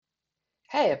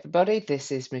Hey, everybody, this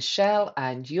is Michelle,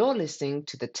 and you're listening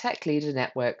to the Tech Leader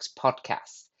Network's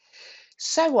podcast.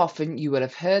 So often you will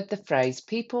have heard the phrase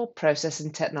people, process,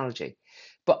 and technology,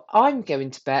 but I'm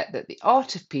going to bet that the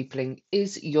art of peopling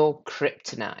is your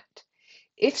kryptonite.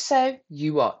 If so,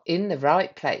 you are in the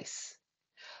right place.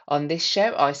 On this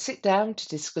show, I sit down to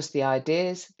discuss the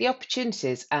ideas, the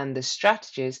opportunities, and the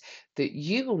strategies that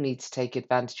you will need to take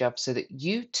advantage of so that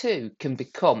you too can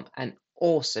become an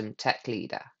awesome tech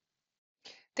leader.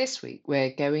 This week,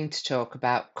 we're going to talk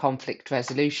about conflict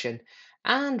resolution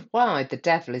and why the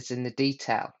devil is in the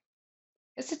detail.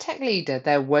 As a tech leader,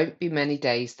 there won't be many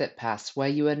days that pass where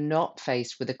you are not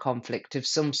faced with a conflict of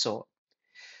some sort.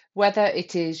 Whether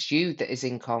it is you that is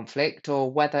in conflict or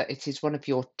whether it is one of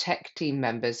your tech team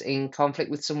members in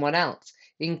conflict with someone else,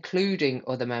 including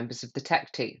other members of the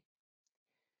tech team.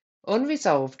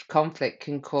 Unresolved conflict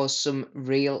can cause some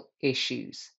real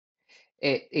issues.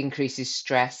 It increases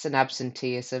stress and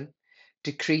absenteeism,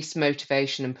 decreased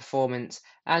motivation and performance,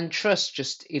 and trust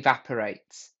just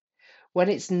evaporates. When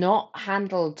it's not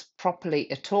handled properly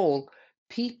at all,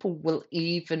 people will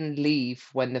even leave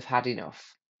when they've had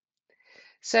enough.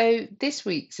 So, this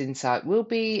week's insight will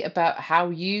be about how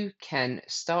you can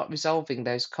start resolving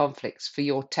those conflicts for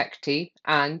your tech team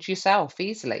and yourself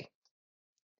easily.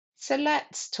 So,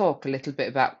 let's talk a little bit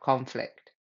about conflict.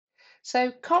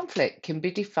 So, conflict can be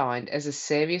defined as a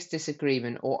serious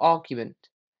disagreement or argument.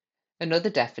 Another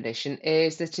definition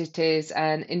is that it is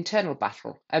an internal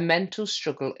battle, a mental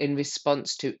struggle in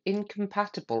response to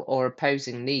incompatible or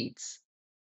opposing needs.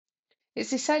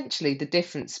 It's essentially the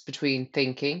difference between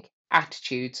thinking,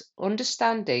 attitudes,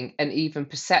 understanding, and even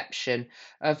perception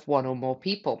of one or more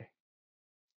people.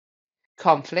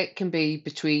 Conflict can be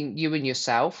between you and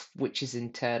yourself, which is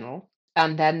internal,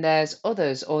 and then there's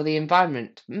others or the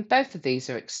environment, and both of these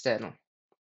are external.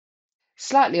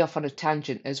 Slightly off on a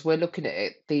tangent as we're looking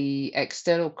at the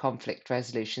external conflict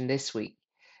resolution this week.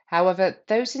 However,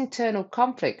 those internal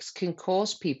conflicts can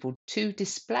cause people to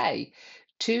display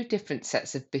two different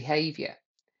sets of behavior.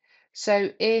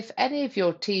 So, if any of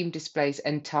your team displays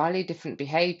entirely different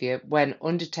behavior when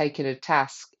undertaking a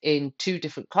task in two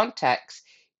different contexts,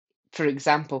 for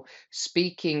example,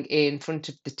 speaking in front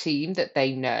of the team that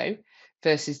they know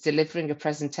versus delivering a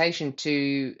presentation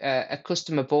to a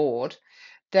customer board,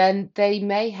 then they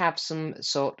may have some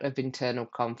sort of internal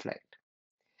conflict.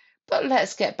 But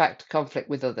let's get back to conflict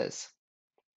with others.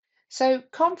 So,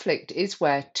 conflict is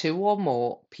where two or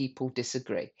more people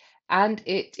disagree, and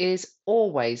it is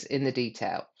always in the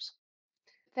details.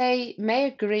 They may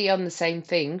agree on the same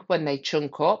thing when they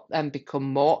chunk up and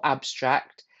become more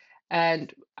abstract,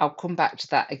 and I'll come back to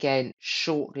that again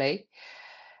shortly.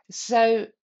 So,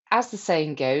 as the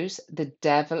saying goes, the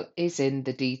devil is in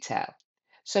the detail.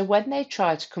 So, when they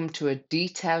try to come to a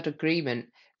detailed agreement,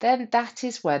 then that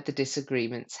is where the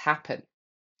disagreements happen.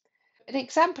 An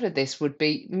example of this would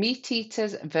be meat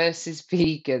eaters versus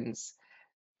vegans.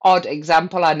 Odd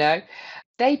example, I know.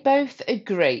 They both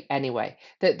agree, anyway,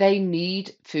 that they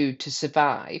need food to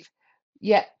survive,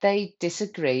 yet they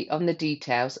disagree on the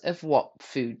details of what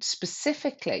food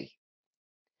specifically.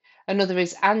 Another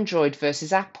is Android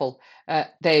versus Apple.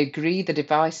 They agree the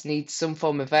device needs some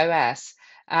form of OS,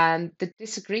 and the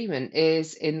disagreement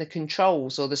is in the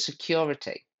controls or the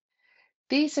security.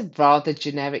 These are rather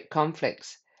generic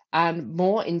conflicts, and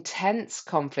more intense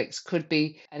conflicts could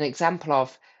be an example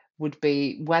of would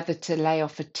be whether to lay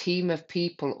off a team of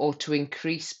people or to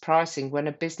increase pricing when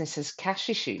a business has cash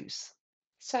issues.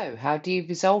 So, how do you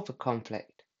resolve a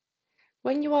conflict?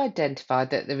 When you identify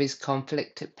that there is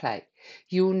conflict at play,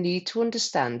 you will need to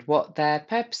understand what their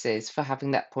purpose is for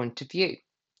having that point of view.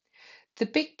 The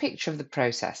big picture of the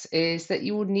process is that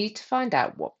you will need to find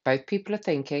out what both people are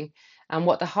thinking and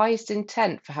what the highest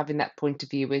intent for having that point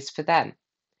of view is for them.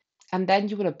 And then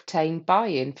you will obtain buy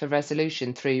in for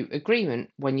resolution through agreement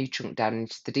when you chunk down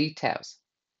into the details.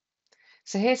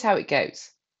 So here's how it goes.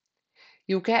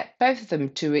 You'll get both of them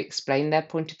to explain their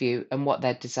point of view and what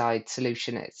their desired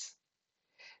solution is.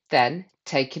 Then,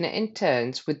 taking it in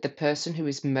turns with the person who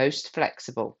is most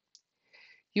flexible,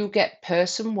 you'll get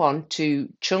person one to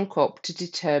chunk up to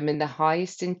determine the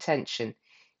highest intention,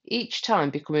 each time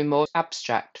becoming more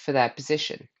abstract for their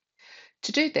position.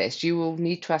 To do this, you will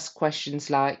need to ask questions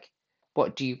like,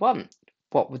 what do you want?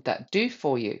 What would that do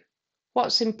for you?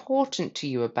 What's important to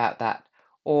you about that?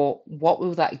 Or what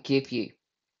will that give you?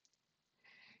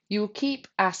 You will keep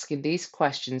asking these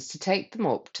questions to take them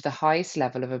up to the highest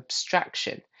level of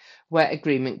abstraction where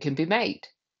agreement can be made.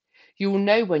 You will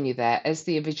know when you're there as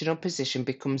the original position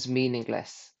becomes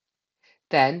meaningless.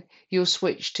 Then you'll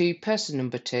switch to person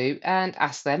number two and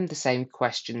ask them the same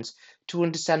questions to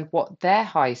understand what their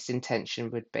highest intention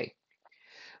would be.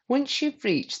 Once you've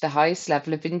reached the highest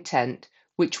level of intent,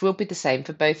 which will be the same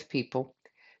for both people,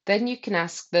 then you can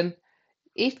ask them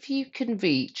if you can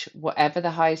reach whatever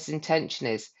the highest intention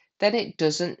is, then it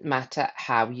doesn't matter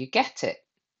how you get it.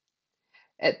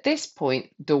 At this point,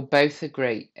 they'll both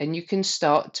agree, and you can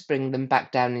start to bring them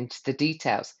back down into the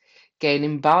details,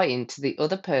 gaining buy-in to the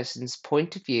other person's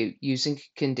point of view using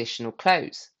a conditional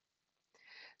close.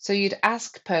 So you'd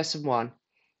ask person one,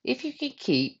 if you could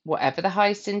keep whatever the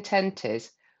highest intent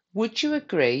is, would you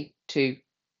agree to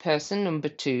person number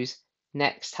two's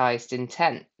next highest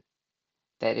intent?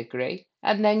 They'd agree.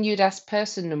 And then you'd ask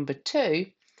person number two,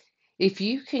 if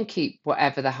you can keep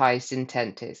whatever the highest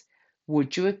intent is,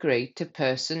 would you agree to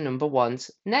person number one's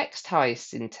next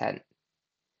highest intent?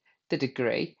 They'd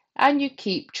agree. And you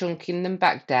keep chunking them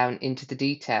back down into the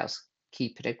details.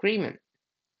 Keep an agreement.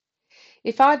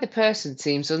 If either person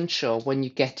seems unsure when you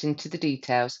get into the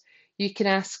details, you can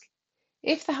ask,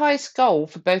 if the highest goal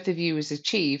for both of you is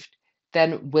achieved,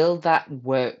 then will that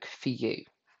work for you?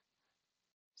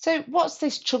 So, what's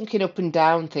this chunking up and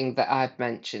down thing that I've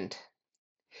mentioned?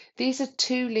 These are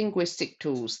two linguistic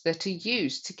tools that are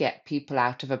used to get people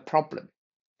out of a problem.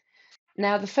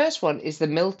 Now, the first one is the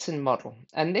Milton model,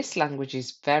 and this language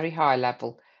is very high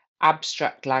level,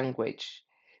 abstract language.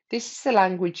 This is the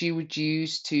language you would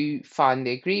use to find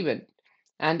the agreement,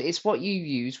 and it's what you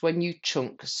use when you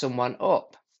chunk someone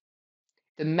up.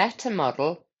 The meta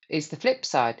model is the flip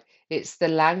side. It's the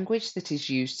language that is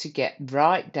used to get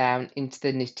right down into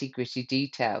the nitty-gritty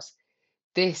details.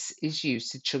 This is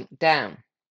used to chunk down.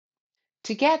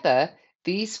 Together,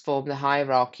 these form the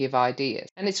hierarchy of ideas,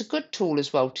 and it's a good tool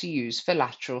as well to use for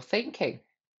lateral thinking.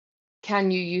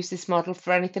 Can you use this model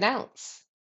for anything else?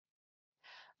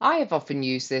 I have often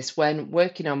used this when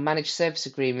working on managed service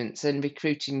agreements and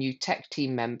recruiting new tech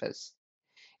team members.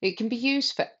 It can be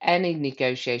used for any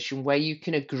negotiation where you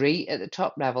can agree at the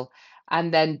top level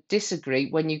and then disagree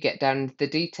when you get down into the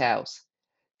details.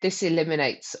 This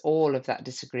eliminates all of that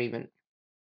disagreement.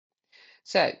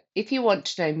 So, if you want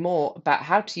to know more about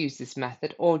how to use this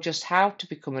method or just how to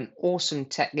become an awesome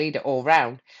tech leader all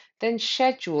round, then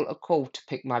schedule a call to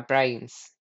pick my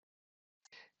brains.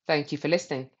 Thank you for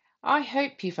listening. I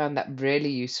hope you found that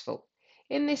really useful.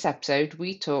 In this episode,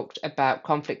 we talked about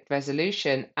conflict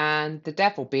resolution and the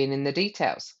devil being in the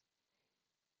details.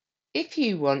 If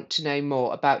you want to know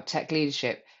more about tech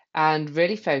leadership and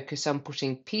really focus on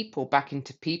putting people back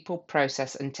into people,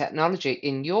 process, and technology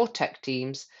in your tech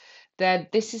teams, then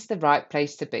this is the right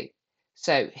place to be.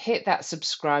 So hit that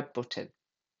subscribe button.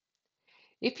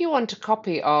 If you want a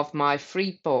copy of my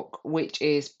free book, which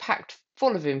is packed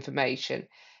full of information,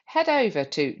 head over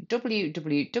to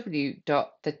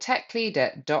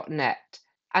www.thetechleader.net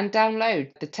and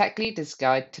download the Tech Leader's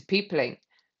Guide to Peopling.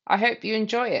 I hope you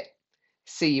enjoy it.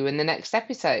 See you in the next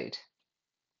episode.